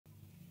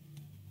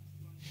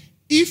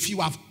If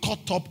you have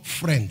caught up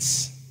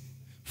friends,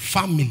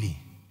 family,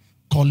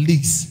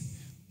 colleagues,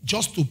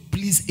 just to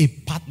please a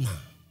partner,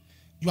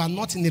 you are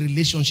not in a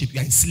relationship, you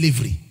are in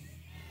slavery.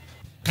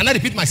 Can I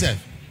repeat myself?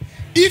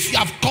 If you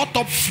have caught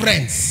up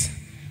friends,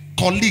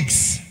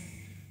 colleagues,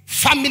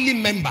 family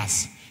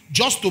members,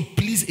 just to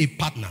please a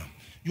partner,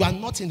 you are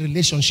not in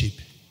relationship,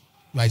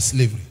 you are in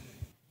slavery.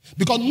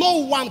 Because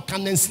no one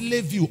can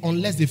enslave you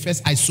unless they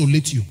first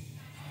isolate you.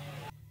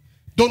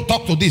 Don't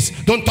talk to this,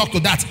 don't talk to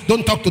that,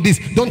 don't talk to this,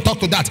 don't talk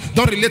to that,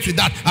 don't relate with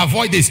that,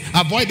 avoid this,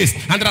 avoid this.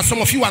 And there are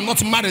some of you who are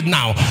not married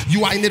now.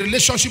 You are in a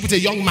relationship with a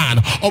young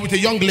man or with a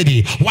young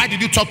lady. Why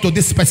did you talk to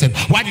this person?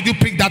 Why did you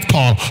pick that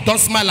call? Don't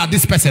smile at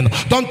this person.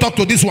 Don't talk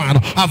to this one,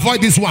 avoid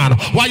this one.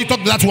 Why you talk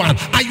to that one?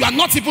 And you are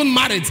not even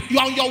married. You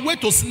are on your way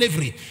to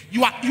slavery.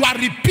 You are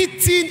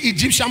repeating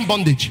Egyptian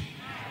bondage.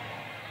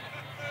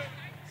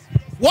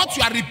 What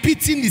you are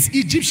repeating is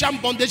Egyptian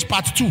bondage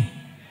part 2.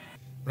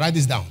 Write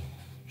this down.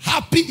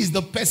 Happy is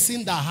the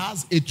person that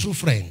has a true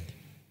friend.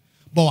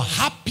 But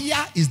happier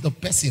is the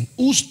person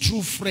whose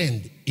true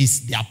friend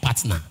is their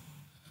partner.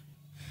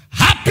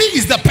 Happy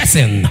is the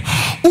person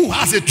who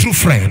has a true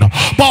friend.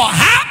 But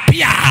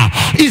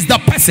happier is the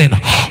person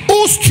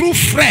whose true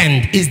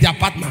friend is their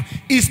partner.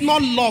 It's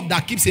not love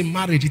that keeps a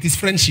marriage. It is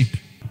friendship.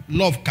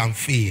 Love can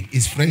fail.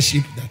 It's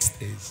friendship that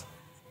stays.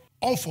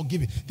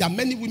 Unforgiving. There are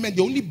many women,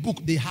 the only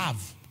book they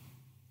have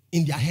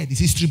in their head is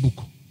history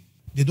book.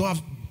 They don't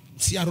have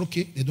CROK.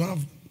 They don't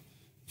have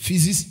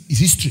physics. It's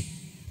history.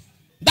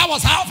 That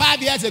was how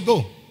 5 years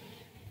ago.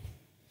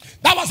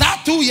 That was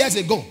how 2 years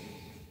ago.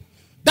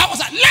 That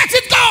was how, let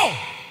it go.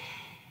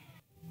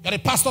 You're a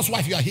pastor's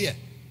wife, you are here.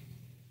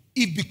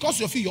 If because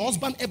of you, your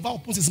husband ever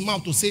opens his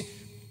mouth to say,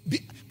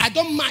 I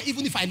don't mind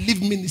even if I leave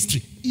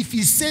ministry. If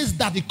he says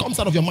that, it comes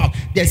out of your mouth,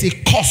 there's a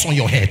curse on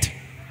your head.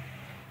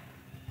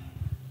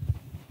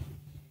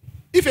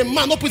 If a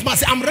man opens his mouth and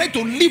says, I'm ready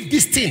to leave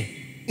this thing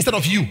instead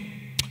of you,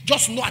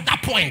 just know at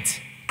that point,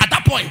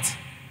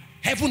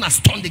 heaven has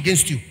turned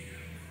against you.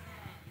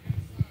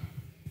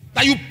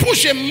 That you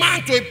push a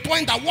man to a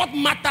point that what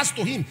matters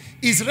to him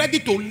is ready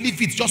to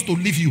leave it just to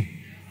leave you.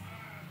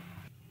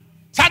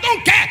 So I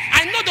don't care.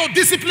 I know they'll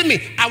discipline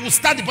me. I will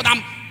stand it, but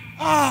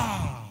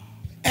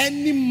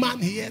any man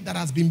here that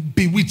has been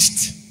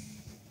bewitched,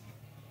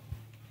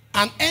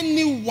 and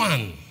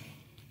anyone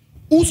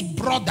whose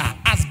brother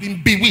has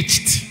been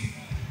bewitched,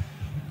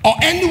 or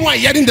anyone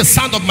hearing the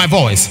sound of my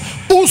voice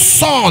whose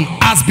son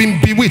has been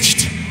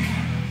bewitched,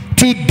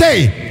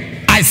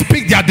 today I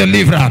speak their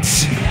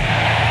deliverance.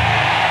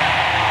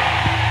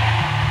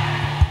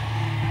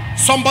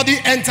 Somebody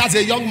enters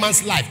a young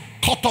man's life,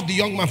 cut off the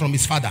young man from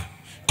his father,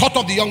 cut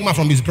off the young man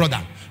from his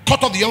brother,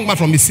 cut off the young man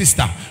from his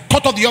sister,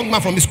 cut off the young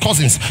man from his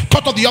cousins,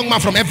 cut off the young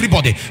man from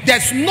everybody.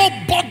 There's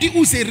nobody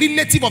who's a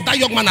relative of that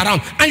young man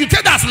around. And you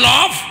think that's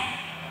love?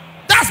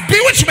 That's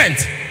bewitchment.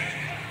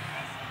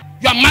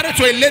 You are married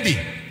to a lady.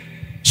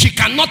 She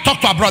cannot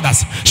talk to her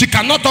brothers. She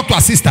cannot talk to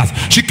her sisters.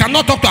 She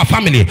cannot talk to her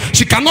family.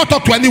 She cannot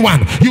talk to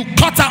anyone. You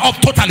cut her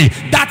off totally.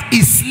 That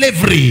is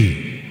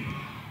slavery.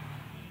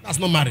 That's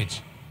not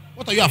marriage.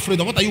 What are you afraid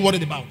of? What are you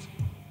worried about?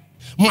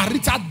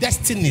 Marital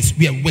destinies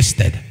were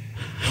wasted.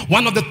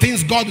 One of the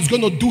things God is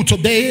going to do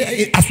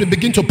today as we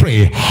begin to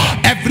pray,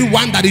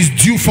 everyone that is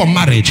due for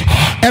marriage,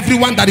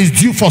 everyone that is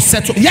due for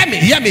settlement,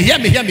 hear me.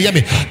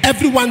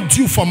 Everyone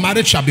due for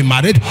marriage shall be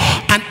married,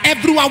 and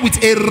everyone with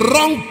a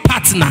wrong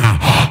partner,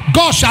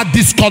 God shall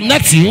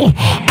disconnect you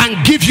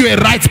and give you a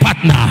right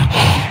partner.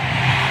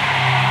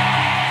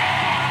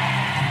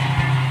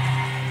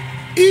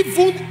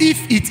 Even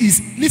if it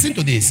is, listen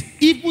to this,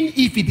 even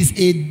if it is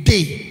a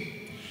day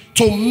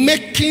to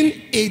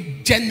making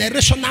a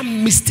generational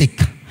mistake,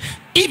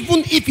 even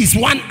if it's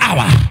 1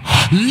 hour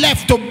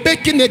left to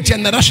making a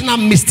generational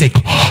mistake,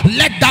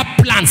 let that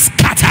plan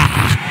scatter.